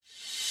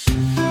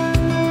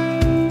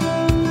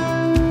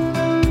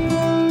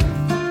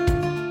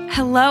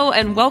Hello,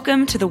 and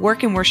welcome to the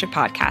Work and Worship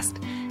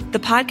Podcast, the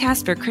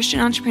podcast for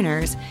Christian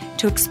entrepreneurs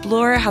to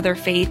explore how their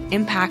faith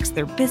impacts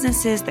their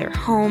businesses, their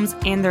homes,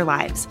 and their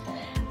lives.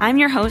 I'm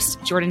your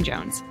host, Jordan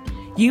Jones.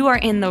 You are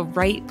in the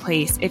right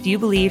place if you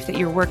believe that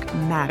your work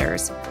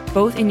matters,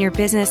 both in your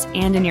business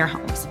and in your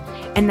homes,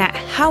 and that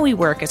how we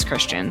work as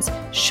Christians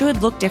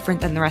should look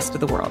different than the rest of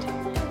the world.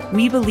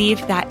 We believe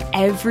that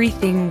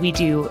everything we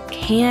do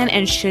can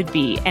and should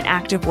be an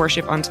act of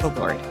worship unto the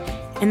Lord,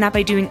 and that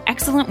by doing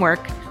excellent work,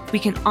 we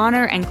can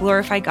honor and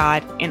glorify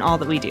God in all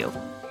that we do.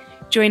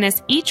 Join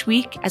us each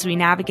week as we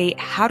navigate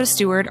how to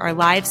steward our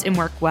lives and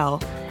work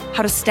well,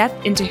 how to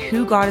step into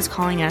who God is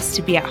calling us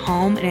to be at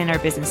home and in our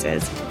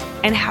businesses,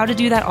 and how to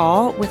do that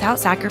all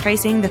without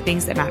sacrificing the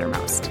things that matter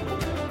most.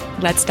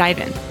 Let's dive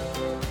in.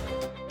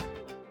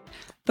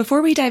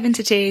 Before we dive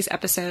into today's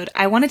episode,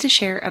 I wanted to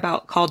share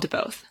about Called to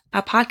Both,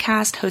 a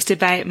podcast hosted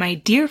by my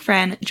dear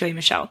friend, Joy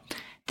Michelle.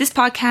 This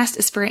podcast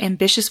is for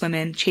ambitious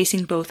women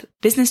chasing both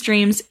business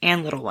dreams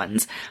and little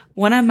ones.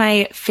 One of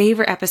my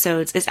favorite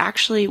episodes is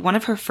actually one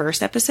of her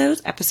first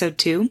episodes, episode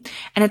 2,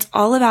 and it's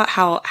all about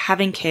how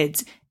having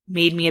kids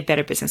made me a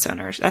better business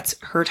owner. That's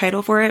her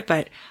title for it,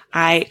 but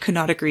I could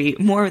not agree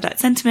more with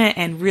that sentiment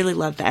and really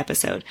love the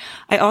episode.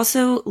 I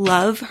also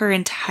love her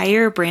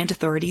entire brand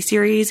authority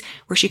series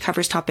where she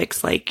covers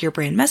topics like your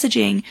brand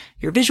messaging,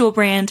 your visual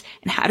brand,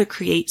 and how to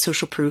create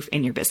social proof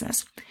in your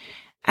business.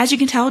 As you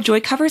can tell,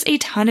 Joy covers a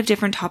ton of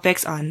different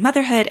topics on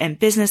motherhood and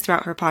business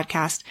throughout her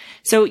podcast,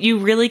 so you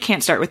really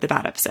can't start with the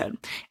bad episode.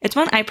 It's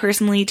one I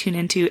personally tune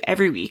into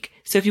every week,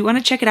 so if you want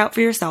to check it out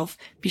for yourself,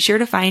 be sure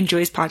to find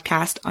Joy's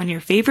podcast on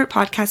your favorite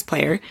podcast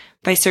player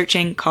by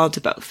searching Called to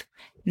Both.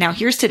 Now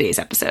here's today's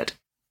episode.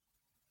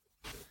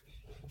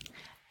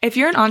 If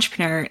you're an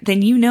entrepreneur,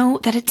 then you know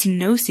that it's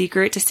no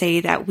secret to say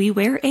that we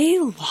wear a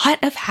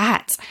lot of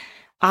hats.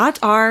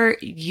 Odds are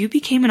you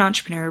became an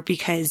entrepreneur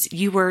because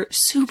you were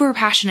super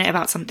passionate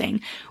about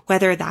something,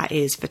 whether that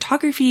is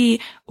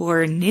photography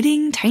or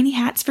knitting tiny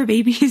hats for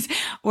babies,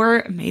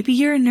 or maybe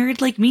you're a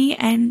nerd like me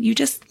and you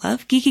just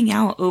love geeking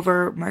out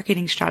over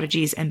marketing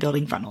strategies and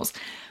building funnels.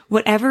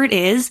 Whatever it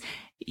is,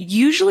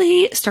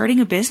 usually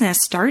starting a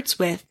business starts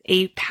with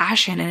a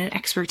passion and an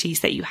expertise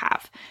that you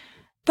have.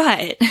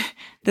 But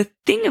the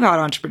thing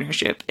about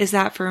entrepreneurship is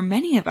that for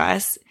many of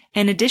us,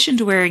 in addition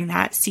to wearing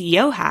that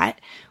CEO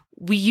hat,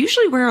 we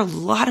usually wear a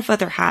lot of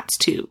other hats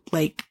too,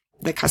 like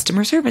the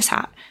customer service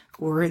hat,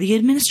 or the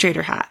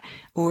administrator hat,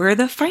 or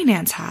the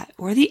finance hat,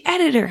 or the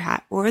editor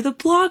hat, or the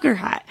blogger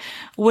hat.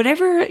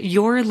 Whatever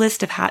your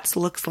list of hats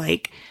looks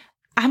like,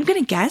 I'm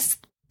going to guess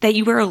that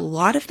you wear a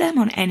lot of them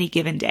on any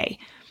given day.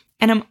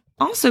 And I'm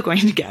also going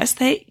to guess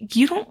that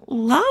you don't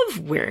love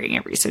wearing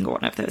every single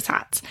one of those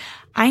hats.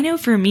 I know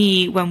for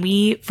me, when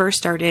we first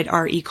started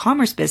our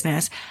e-commerce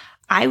business,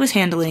 I was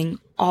handling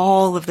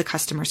all of the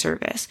customer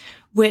service,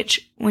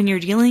 which when you're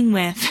dealing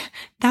with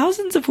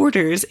thousands of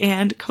orders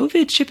and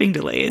COVID shipping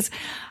delays,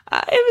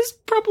 it was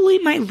probably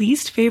my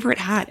least favorite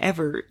hat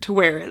ever to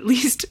wear, at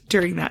least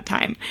during that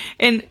time.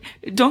 And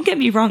don't get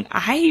me wrong,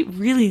 I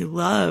really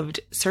loved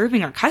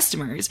serving our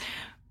customers,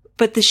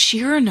 but the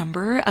sheer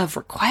number of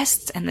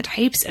requests and the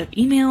types of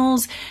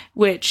emails,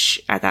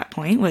 which at that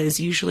point was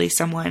usually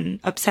someone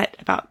upset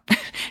about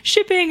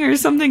shipping or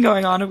something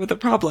going on with a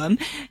problem,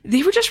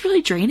 they were just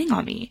really draining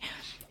on me.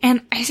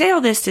 And I say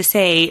all this to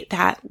say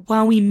that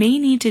while we may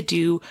need to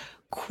do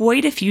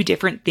quite a few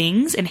different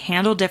things and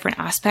handle different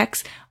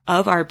aspects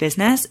of our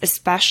business,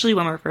 especially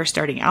when we're first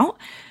starting out,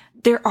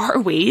 there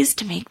are ways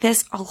to make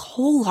this a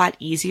whole lot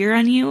easier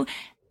on you,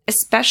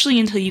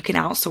 especially until you can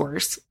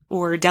outsource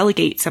or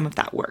delegate some of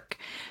that work.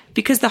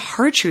 Because the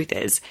hard truth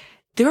is,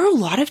 there are a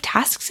lot of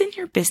tasks in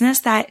your business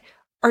that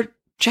are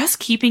just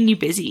keeping you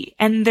busy,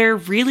 and they're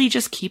really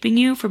just keeping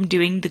you from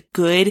doing the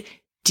good,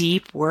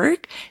 deep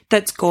work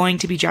that's going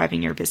to be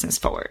driving your business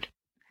forward.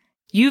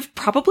 You've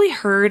probably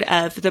heard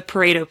of the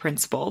Pareto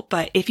principle,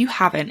 but if you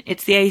haven't,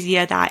 it's the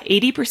idea that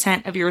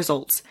 80% of your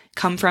results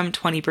come from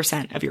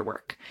 20% of your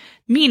work.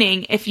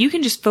 Meaning, if you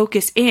can just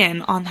focus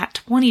in on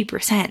that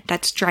 20%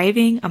 that's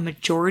driving a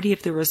majority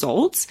of the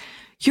results,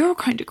 you're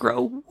going to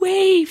grow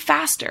way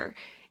faster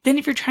than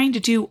if you're trying to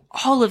do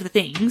all of the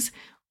things,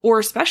 or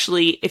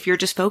especially if you're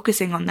just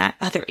focusing on that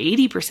other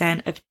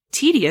 80% of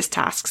tedious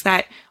tasks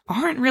that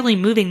aren't really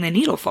moving the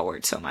needle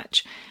forward so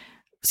much.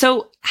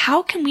 So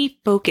how can we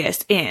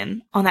focus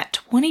in on that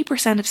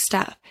 20% of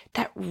stuff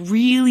that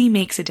really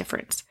makes a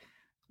difference?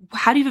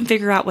 How do you even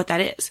figure out what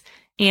that is?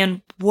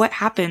 And what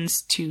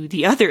happens to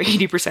the other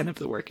 80% of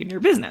the work in your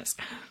business?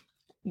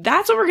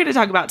 That's what we're going to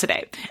talk about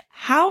today.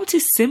 How to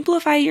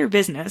simplify your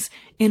business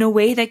in a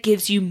way that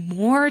gives you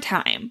more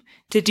time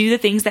to do the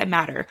things that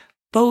matter,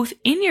 both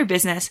in your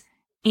business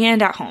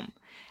and at home,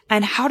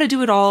 and how to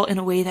do it all in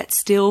a way that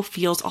still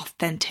feels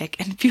authentic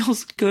and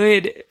feels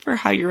good for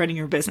how you're running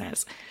your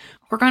business.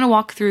 We're going to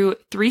walk through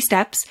 3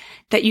 steps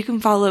that you can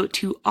follow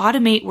to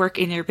automate work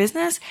in your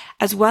business,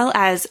 as well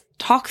as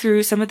talk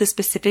through some of the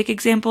specific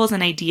examples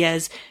and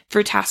ideas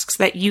for tasks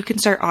that you can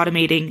start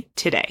automating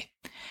today.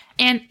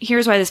 And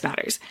here's why this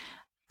matters.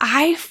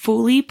 I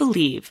fully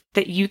believe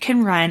that you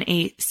can run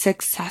a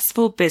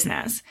successful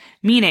business,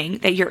 meaning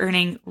that you're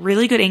earning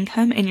really good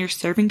income and you're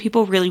serving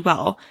people really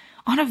well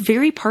on a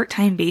very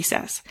part-time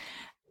basis.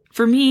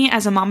 For me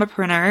as a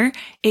mompreneur,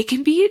 it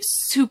can be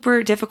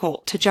super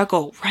difficult to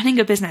juggle running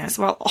a business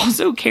while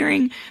also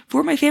caring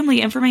for my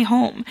family and for my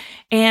home.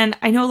 And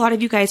I know a lot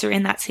of you guys are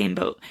in that same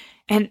boat.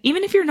 And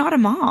even if you're not a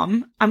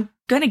mom, I'm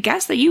going to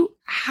guess that you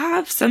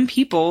have some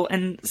people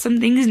and some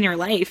things in your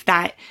life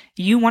that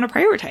you want to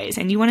prioritize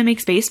and you want to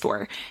make space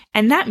for.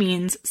 And that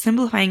means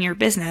simplifying your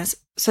business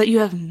so that you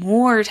have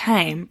more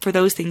time for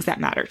those things that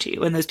matter to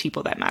you and those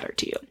people that matter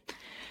to you.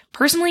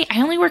 Personally,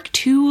 I only work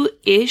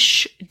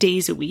 2-ish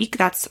days a week.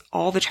 That's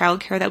all the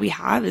childcare that we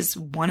have is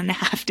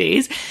 1.5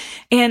 days.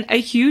 And a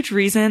huge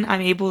reason I'm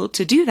able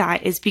to do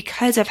that is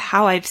because of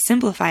how I've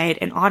simplified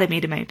and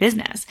automated my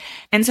business.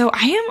 And so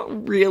I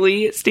am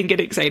really stinking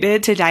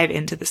excited to dive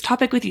into this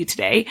topic with you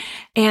today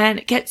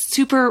and get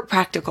super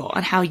practical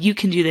on how you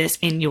can do this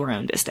in your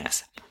own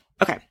business.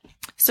 Okay,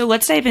 so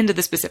let's dive into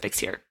the specifics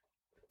here.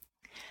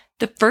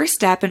 The first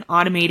step in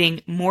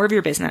automating more of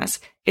your business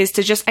is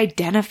to just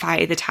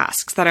identify the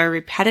tasks that are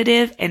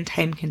repetitive and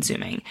time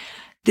consuming.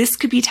 This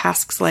could be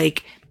tasks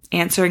like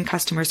answering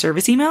customer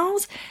service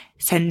emails,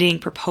 sending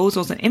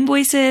proposals and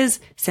invoices,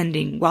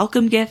 sending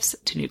welcome gifts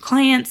to new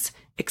clients,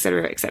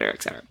 etc., etc.,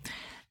 etc.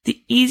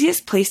 The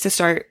easiest place to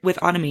start with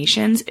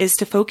automations is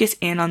to focus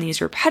in on these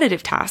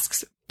repetitive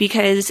tasks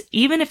because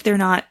even if they're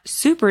not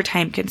super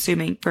time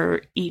consuming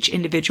for each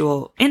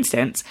individual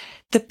instance,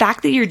 the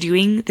fact that you're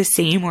doing the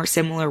same or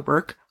similar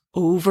work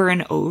over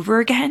and over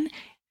again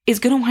is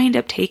going to wind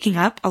up taking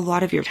up a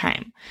lot of your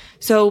time.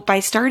 So by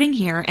starting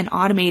here and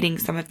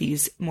automating some of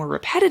these more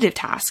repetitive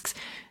tasks,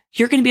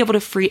 you're going to be able to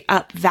free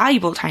up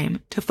valuable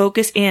time to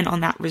focus in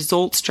on that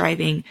results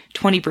driving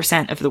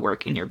 20% of the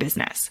work in your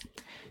business.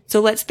 So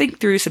let's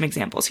think through some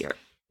examples here.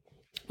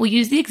 We'll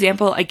use the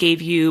example I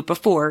gave you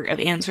before of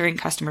answering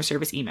customer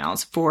service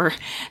emails for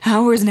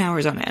hours and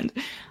hours on end.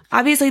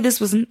 Obviously,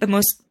 this wasn't the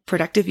most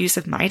productive use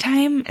of my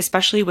time,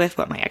 especially with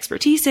what my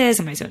expertise is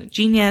and my zone of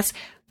genius.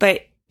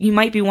 But you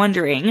might be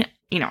wondering,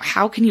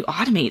 how can you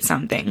automate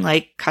something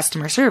like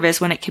customer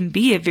service when it can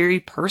be a very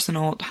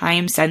personal,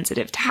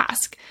 time-sensitive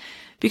task?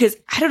 Because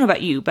I don't know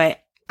about you,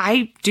 but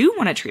I do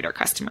want to treat our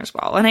customers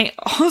well. And I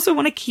also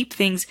want to keep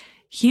things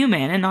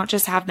human and not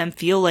just have them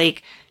feel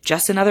like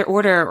just another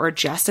order or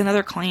just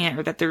another client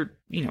or that they're,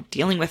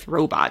 dealing with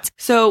robots.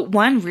 So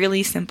one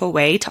really simple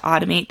way to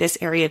automate this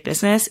area of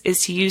business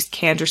is to use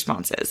canned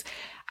responses.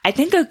 I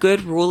think a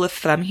good rule of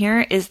thumb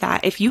here is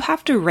that if you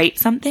have to write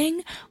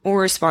something or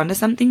respond to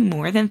something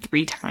more than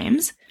 3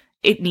 times,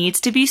 it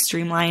needs to be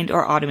streamlined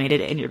or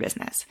automated in your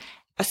business.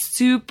 A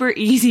super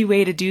easy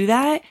way to do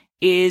that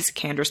is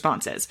canned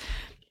responses.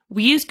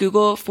 We use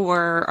Google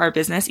for our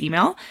business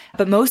email,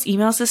 but most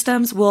email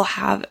systems will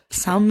have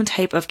some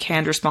type of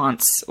canned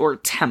response or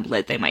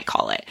template, they might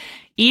call it.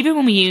 Even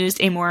when we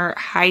used a more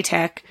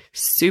high-tech,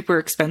 super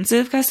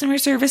expensive customer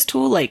service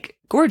tool like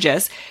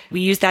Gorgias, we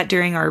used that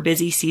during our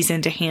busy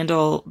season to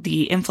handle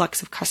the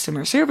influx of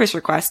customer service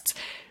requests,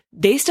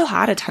 they still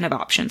had a ton of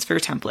options for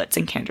templates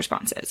and canned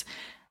responses.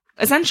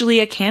 Essentially,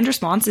 a canned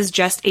response is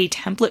just a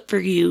template for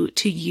you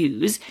to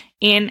use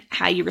in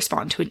how you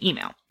respond to an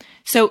email.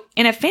 So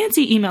in a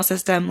fancy email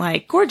system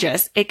like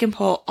Gorgias, it can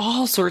pull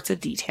all sorts of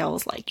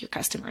details like your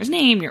customer's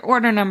name, your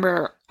order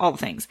number, all the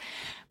things.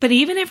 But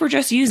even if we're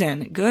just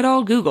using good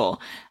old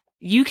Google,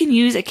 you can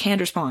use a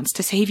canned response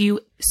to save you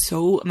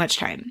so much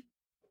time.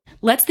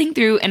 Let's think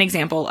through an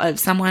example of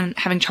someone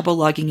having trouble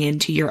logging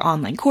into your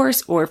online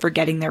course or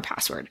forgetting their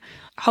password.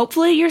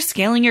 Hopefully you're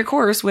scaling your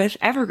course with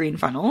evergreen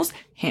funnels,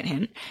 hint,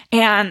 hint.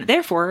 And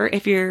therefore,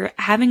 if you're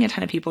having a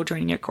ton of people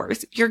joining your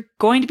course, you're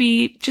going to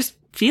be just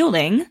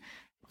fielding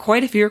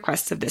quite a few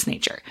requests of this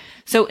nature.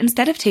 So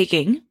instead of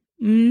taking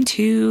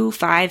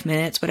 2-5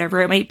 minutes,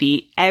 whatever it might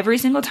be, every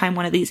single time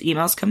one of these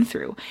emails come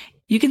through,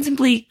 you can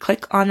simply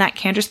click on that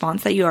canned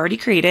response that you already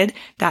created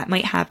that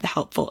might have the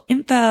helpful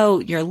info,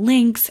 your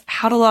links,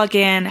 how to log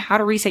in, how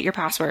to reset your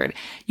password.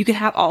 You can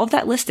have all of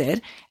that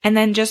listed and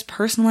then just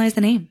personalize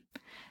the name.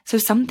 So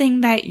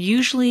something that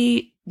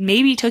usually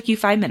maybe took you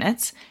 5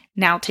 minutes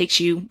now takes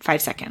you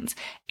 5 seconds.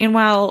 And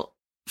while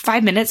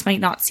 5 minutes might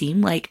not seem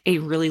like a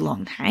really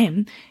long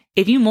time,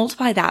 if you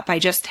multiply that by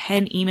just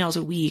 10 emails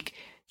a week,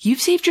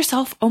 you've saved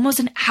yourself almost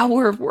an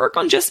hour of work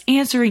on just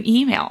answering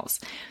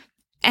emails.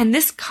 And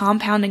this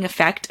compounding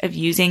effect of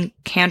using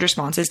canned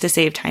responses to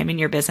save time in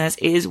your business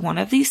is one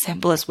of the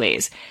simplest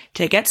ways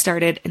to get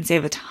started and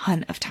save a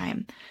ton of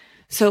time.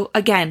 So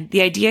again,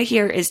 the idea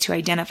here is to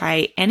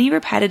identify any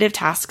repetitive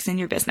tasks in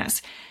your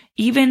business,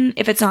 even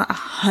if it's not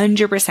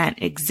 100%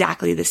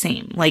 exactly the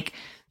same, like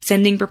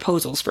sending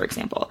proposals, for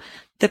example.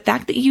 The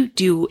fact that you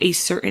do a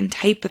certain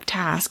type of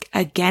task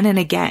again and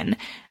again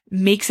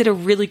makes it a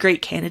really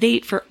great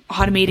candidate for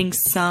automating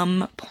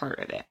some part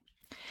of it.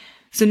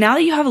 So now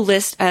that you have a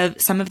list of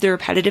some of the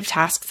repetitive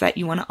tasks that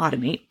you want to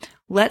automate,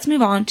 let's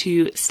move on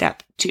to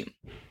step 2.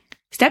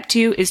 Step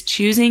 2 is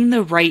choosing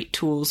the right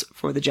tools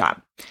for the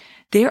job.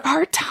 There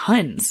are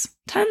tons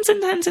tons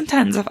and tons and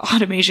tons of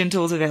automation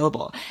tools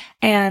available.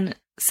 And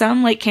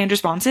some, like canned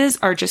responses,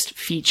 are just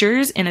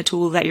features in a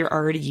tool that you're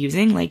already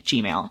using, like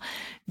Gmail.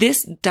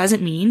 This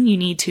doesn't mean you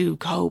need to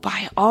go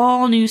buy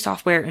all new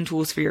software and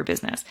tools for your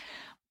business.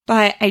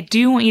 But I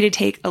do want you to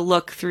take a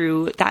look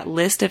through that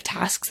list of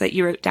tasks that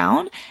you wrote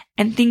down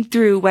and think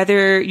through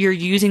whether you're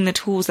using the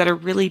tools that are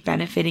really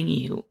benefiting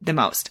you the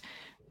most.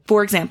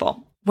 For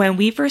example, when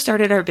we first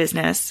started our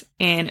business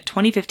in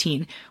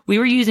 2015, we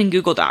were using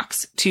Google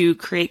Docs to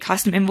create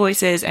custom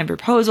invoices and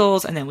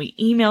proposals, and then we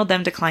emailed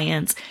them to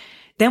clients.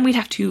 Then we'd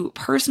have to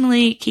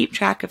personally keep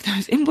track of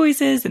those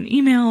invoices and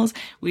emails.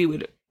 We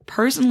would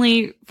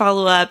personally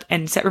follow up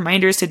and set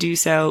reminders to do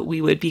so.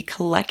 We would be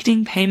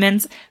collecting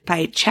payments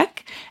by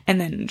check and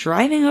then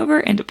driving over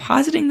and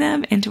depositing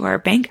them into our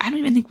bank. I don't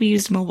even think we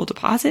used mobile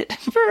deposit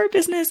for our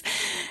business.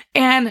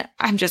 And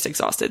I'm just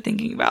exhausted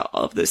thinking about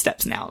all of those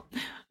steps now.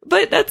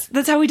 But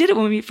that's how we did it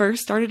when we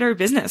first started our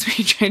business.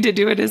 We tried to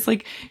do it as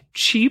like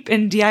cheap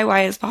and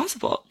DIY as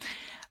possible.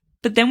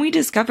 But then we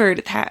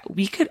discovered that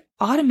we could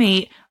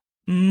automate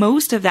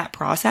most of that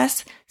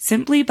process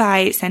simply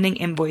by sending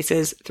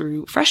invoices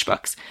through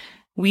FreshBooks.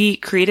 We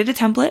created a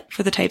template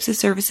for the types of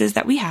services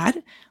that we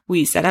had.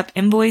 We set up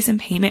invoice and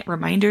payment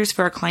reminders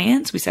for our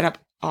clients. We set up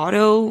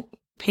auto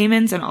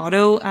payments and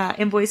auto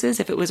invoices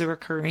if it was a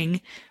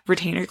recurring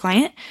retainer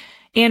client.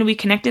 And we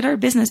connected our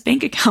business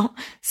bank account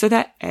so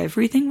that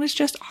everything was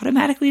just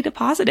automatically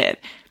deposited.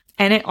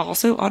 And it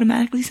also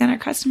automatically sent our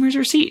customers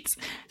receipts.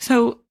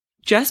 So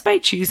just by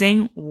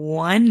choosing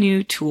one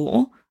new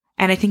tool,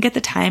 and I think at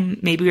the time,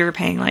 maybe we were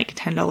paying like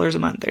 $10 a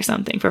month or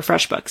something for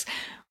FreshBooks,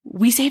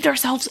 we saved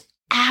ourselves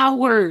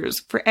hours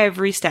for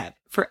every step,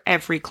 for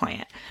every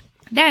client.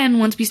 Then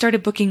once we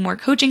started booking more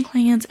coaching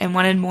clients and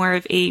wanted more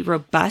of a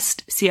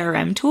robust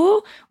CRM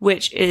tool,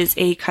 which is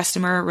a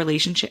customer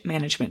relationship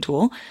management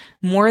tool,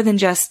 more than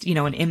just, an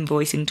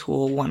invoicing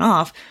tool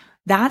one-off,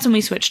 that's when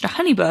we switched to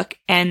HoneyBook.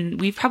 And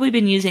we've probably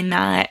been using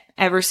that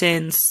ever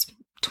since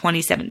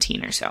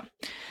 2017 or so.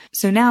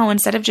 So now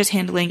instead of just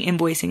handling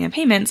invoicing and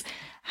payments,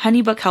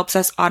 HoneyBook helps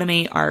us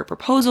automate our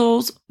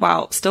proposals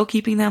while still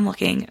keeping them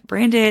looking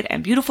branded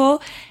and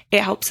beautiful.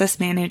 It helps us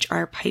manage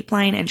our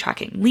pipeline and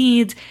tracking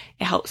leads.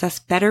 It helps us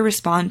better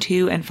respond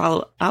to and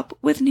follow up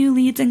with new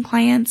leads and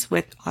clients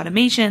with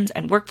automations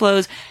and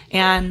workflows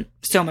and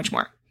so much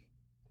more.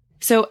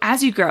 So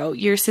as you grow,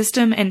 your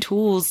system and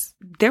tools,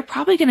 they're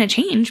probably going to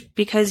change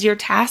because your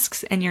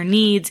tasks and your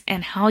needs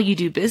and how you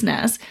do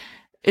business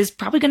is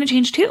probably going to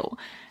change too.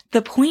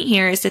 The point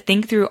here is to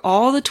think through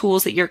all the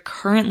tools that you're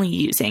currently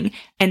using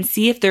and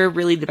see if they're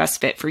really the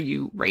best fit for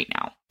you right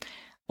now.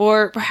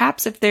 Or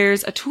perhaps if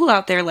there's a tool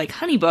out there like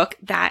HoneyBook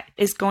that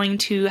is going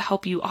to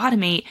help you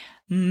automate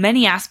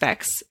many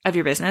aspects of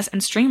your business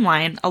and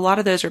streamline a lot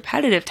of those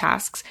repetitive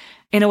tasks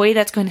in a way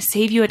that's going to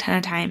save you a ton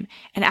of time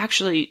and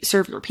actually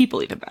serve your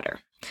people even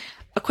better.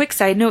 A quick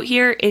side note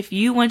here, if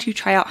you want to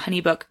try out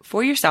HoneyBook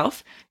for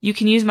yourself, you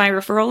can use my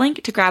referral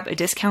link to grab a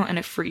discount and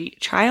a free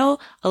trial.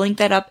 I'll link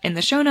that up in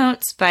the show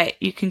notes,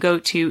 but you can go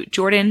to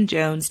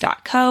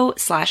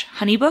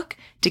jordanjones.co/honeybook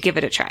to give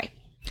it a try.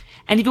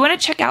 And if you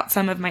want to check out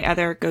some of my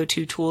other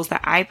go-to tools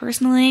that I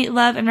personally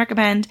love and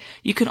recommend,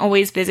 you can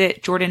always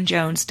visit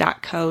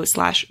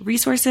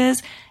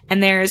jordanjones.co/resources.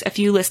 And there's a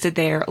few listed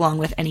there along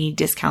with any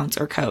discounts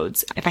or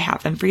codes if I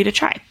have them for you to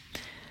try.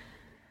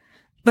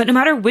 But no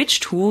matter which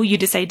tool you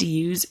decide to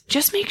use,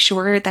 just make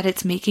sure that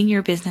it's making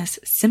your business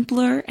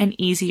simpler and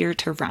easier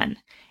to run.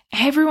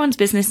 Everyone's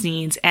business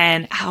needs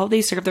and how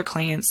they serve their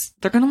clients,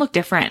 they're going to look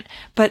different.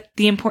 But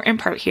the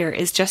important part here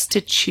is just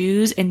to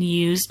choose and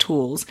use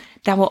tools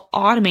that will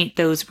automate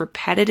those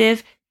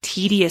repetitive,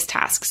 tedious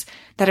tasks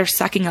that are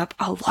sucking up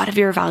a lot of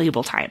your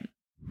valuable time.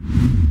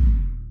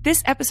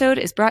 This episode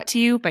is brought to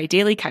you by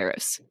Daily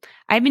Kairos.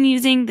 I've been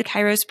using the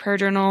Kairos Prayer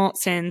Journal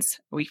since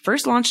we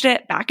first launched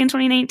it back in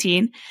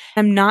 2019.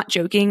 I'm not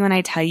joking when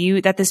I tell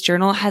you that this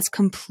journal has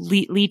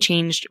completely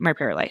changed my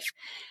prayer life.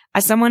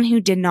 As someone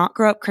who did not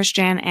grow up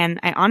Christian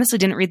and I honestly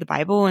didn't read the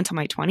Bible until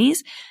my 20s,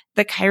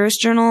 the Kairos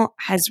Journal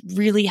has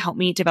really helped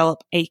me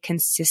develop a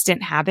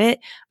consistent habit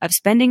of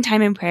spending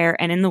time in prayer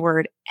and in the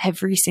Word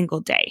every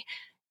single day.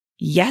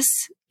 Yes,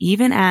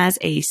 even as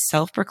a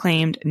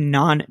self-proclaimed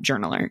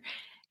non-journaler.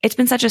 It's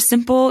been such a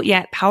simple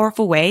yet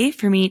powerful way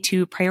for me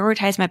to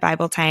prioritize my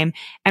Bible time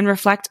and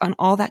reflect on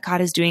all that God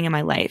is doing in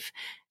my life.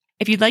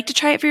 If you'd like to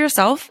try it for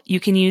yourself,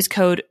 you can use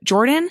code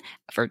Jordan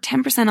for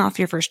 10% off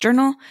your first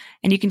journal,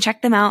 and you can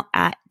check them out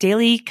at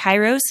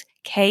dailykairos,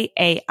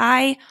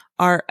 KAIROS.com.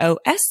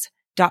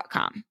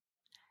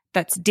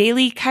 That's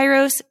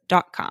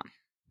dailykairos.com.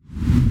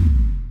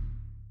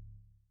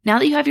 Now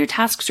that you have your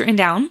tasks written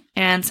down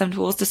and some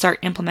tools to start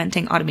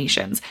implementing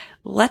automations,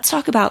 let's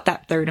talk about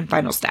that third and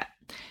final step.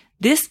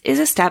 This is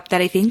a step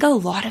that I think a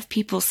lot of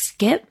people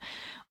skip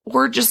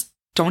or just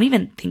don't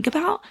even think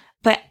about,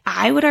 but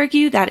I would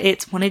argue that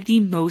it's one of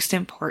the most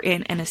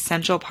important and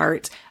essential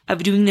parts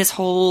of doing this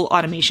whole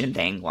automation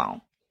thing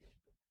well.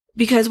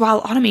 Because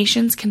while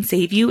automations can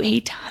save you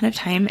a ton of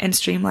time and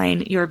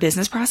streamline your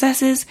business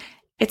processes,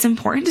 It's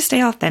important to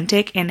stay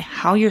authentic in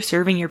how you're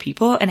serving your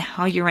people and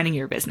how you're running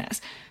your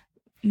business.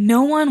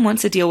 No one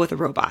wants to deal with a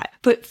robot,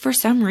 but for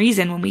some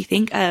reason, when we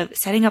think of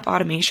setting up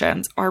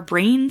automations, our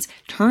brains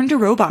turn to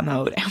robot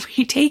mode and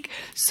we take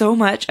so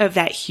much of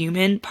that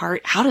human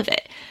part out of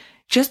it.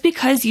 Just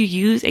because you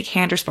use a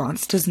canned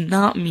response does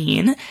not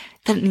mean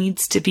that it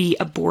needs to be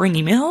a boring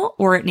email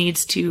or it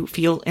needs to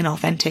feel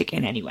inauthentic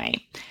in any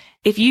way.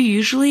 If you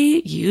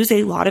usually use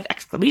a lot of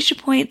exclamation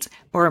points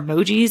or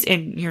emojis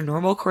in your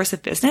normal course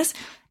of business,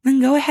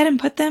 then go ahead and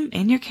put them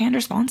in your canned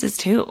responses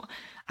too.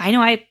 I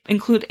know I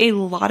include a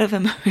lot of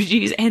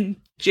emojis and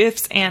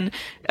GIFs and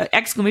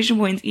exclamation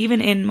points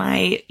even in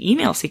my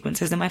email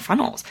sequences and my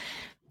funnels.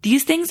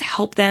 These things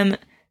help them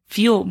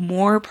feel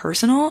more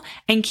personal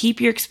and keep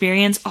your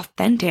experience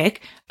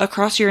authentic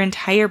across your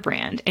entire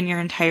brand and your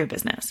entire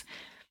business.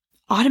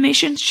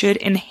 Automation should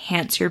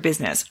enhance your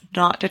business,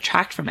 not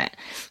detract from it.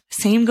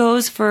 Same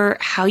goes for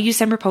how you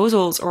send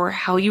proposals or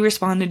how you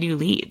respond to new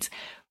leads.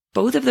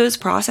 Both of those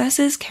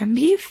processes can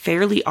be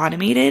fairly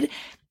automated,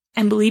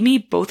 and believe me,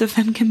 both of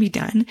them can be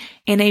done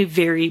in a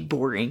very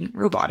boring,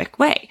 robotic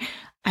way.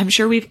 I'm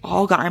sure we've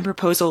all gotten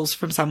proposals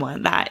from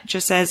someone that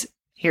just says,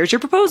 here's your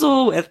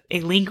proposal with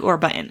a link or a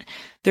button.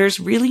 There's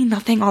really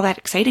nothing all that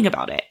exciting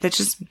about it. That's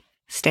just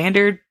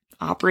standard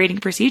operating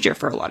procedure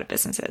for a lot of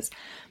businesses.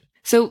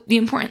 So the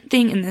important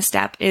thing in this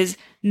step is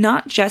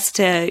not just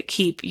to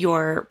keep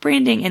your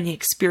branding and the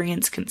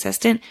experience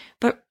consistent,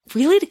 but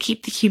really to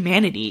keep the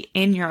humanity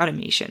in your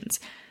automations.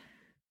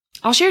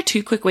 I'll share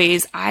 2 quick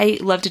ways I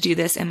love to do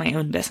this in my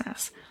own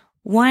business.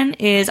 One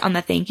is on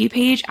the thank you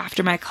page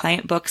after my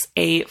client books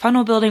a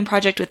funnel building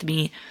project with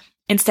me.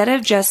 Instead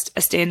of just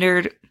a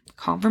standard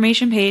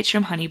confirmation page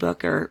from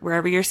Honeybook or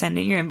wherever you're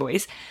sending your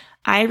invoice,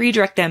 I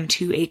redirect them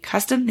to a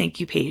custom thank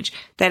you page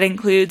that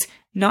includes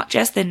not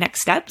just the next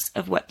steps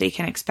of what they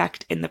can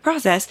expect in the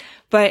process,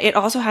 but it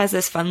also has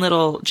this fun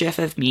little GIF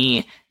of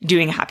me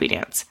doing a happy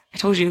dance. I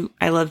told you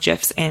I love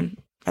GIFs,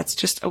 and that's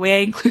just a way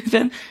I include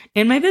them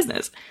in my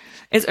business.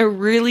 It's a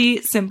really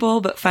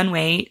simple but fun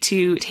way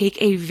to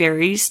take a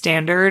very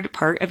standard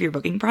part of your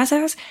booking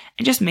process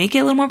and just make it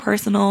a little more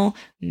personal,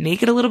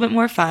 make it a little bit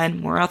more fun,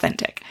 more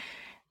authentic.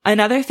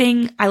 Another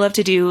thing I love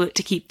to do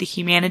to keep the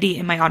humanity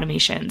in my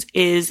automations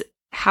is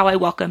how I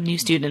welcome new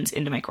students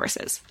into my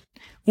courses.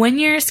 When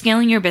you're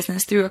scaling your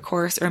business through a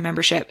course or a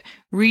membership,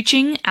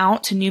 reaching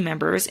out to new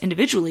members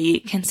individually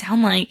can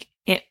sound like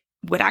it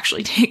would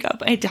actually take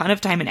up a ton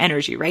of time and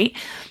energy, right?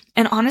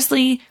 And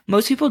honestly,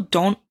 most people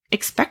don't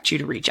expect you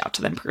to reach out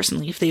to them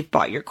personally if they've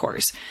bought your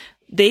course.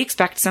 They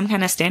expect some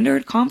kind of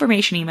standard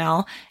confirmation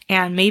email,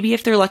 and maybe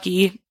if they're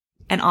lucky,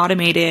 an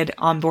automated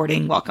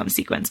onboarding welcome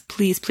sequence.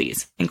 Please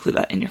include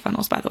that in your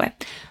funnels, by the way.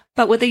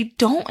 But what they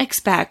don't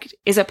expect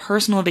is a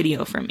personal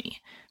video from me,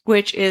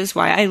 which is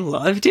why I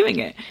love doing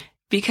it.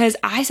 Because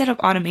I set up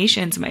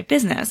automations in my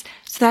business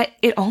so that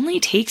it only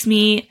takes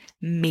me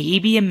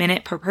maybe a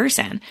minute per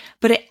person,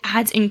 but it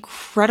adds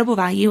incredible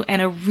value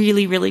and a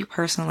really, really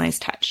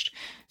personalized touch.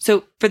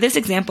 So for this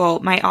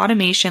example, my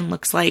automation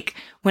looks like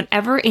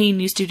whenever a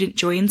new student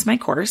joins my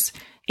course,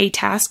 a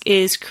task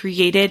is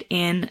created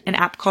in an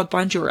app called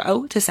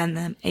Bonjoro to send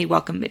them a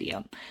welcome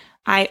video.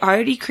 I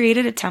already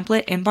created a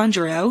template in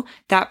Bonjoro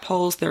that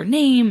pulls their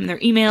name, their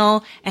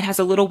email, and has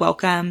a little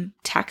welcome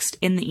text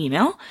in the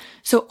email.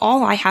 So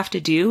all I have to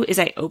do is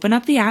I open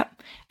up the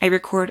app, I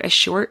record a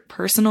short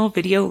personal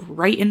video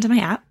right into my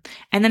app,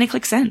 and then I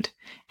click send.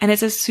 And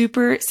it's a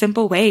super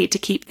simple way to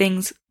keep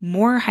things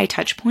more high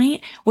touch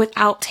point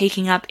without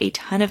taking up a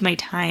ton of my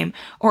time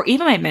or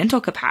even my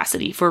mental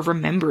capacity for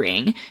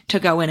remembering to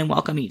go in and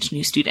welcome each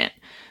new student.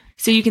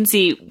 So you can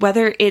see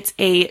whether it's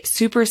a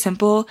super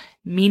simple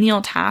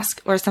menial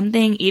task or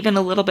something even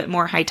a little bit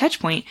more high touch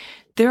point,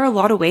 there are a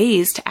lot of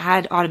ways to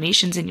add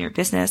automations in your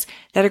business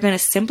that are going to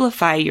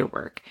simplify your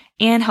work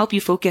and help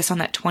you focus on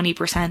that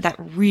 20% that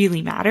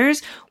really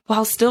matters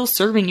while still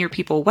serving your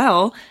people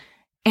well.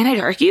 And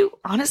I'd argue,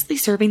 honestly,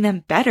 serving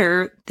them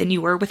better than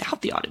you were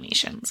without the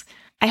automations.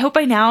 I hope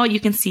by now you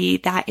can see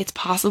that it's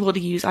possible to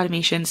use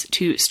automations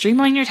to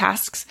streamline your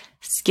tasks,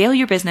 scale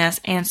your business,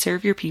 and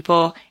serve your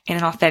people in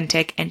an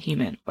authentic and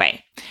human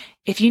way.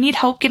 If you need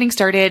help getting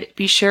started,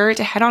 be sure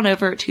to head on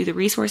over to the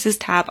resources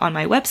tab on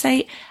my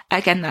website.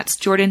 Again, that's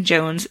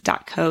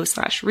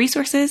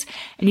jordanjones.co/resources,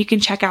 and you can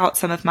check out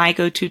some of my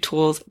go-to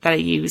tools that I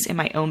use in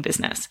my own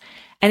business.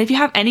 And if you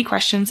have any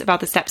questions about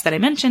the steps that I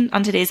mentioned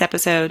on today's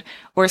episode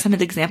or some of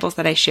the examples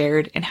that I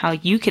shared and how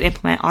you can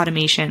implement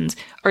automations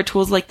or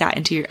tools like that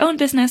into your own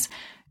business,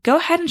 go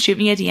ahead and shoot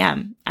me a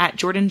DM at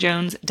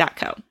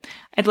jordanjones.co.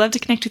 I'd love to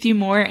connect with you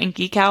more and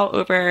geek out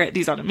over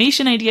these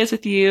automation ideas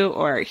with you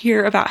or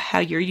hear about how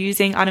you're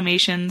using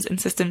automations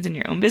and systems in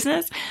your own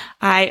business.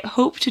 I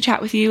hope to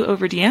chat with you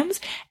over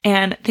DMs,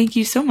 and thank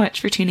you so much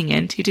for tuning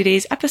in to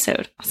today's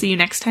episode. I'll see you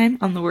next time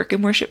on the Work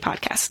and Worship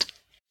podcast.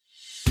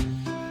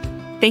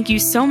 Thank you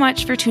so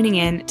much for tuning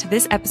in to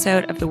this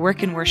episode of the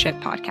Work and Worship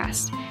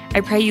podcast.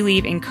 I pray you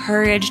leave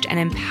encouraged and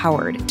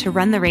empowered to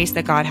run the race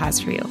that God has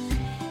for you.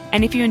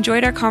 And if you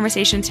enjoyed our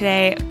conversation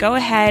today, go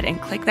ahead and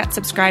click that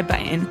subscribe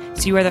button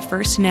so you are the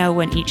first to know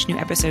when each new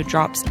episode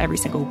drops every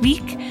single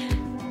week.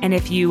 And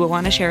if you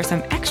want to share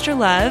some extra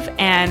love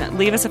and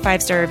leave us a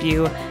 5-star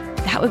review,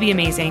 that would be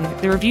amazing.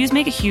 The reviews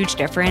make a huge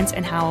difference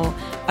in how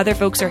other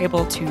folks are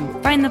able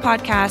to find the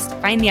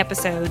podcast, find the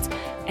episodes,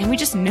 and we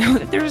just know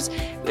that there's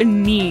a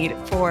need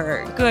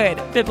for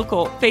good,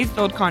 biblical,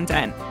 faith-filled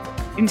content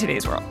in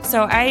today's world.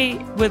 So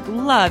I would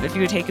love if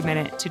you would take a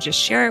minute to just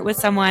share it with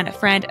someone, a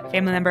friend, a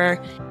family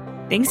member.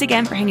 Thanks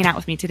again for hanging out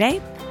with me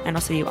today, and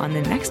I'll see you on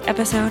the next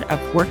episode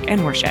of Work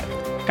and Worship.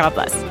 God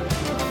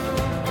bless.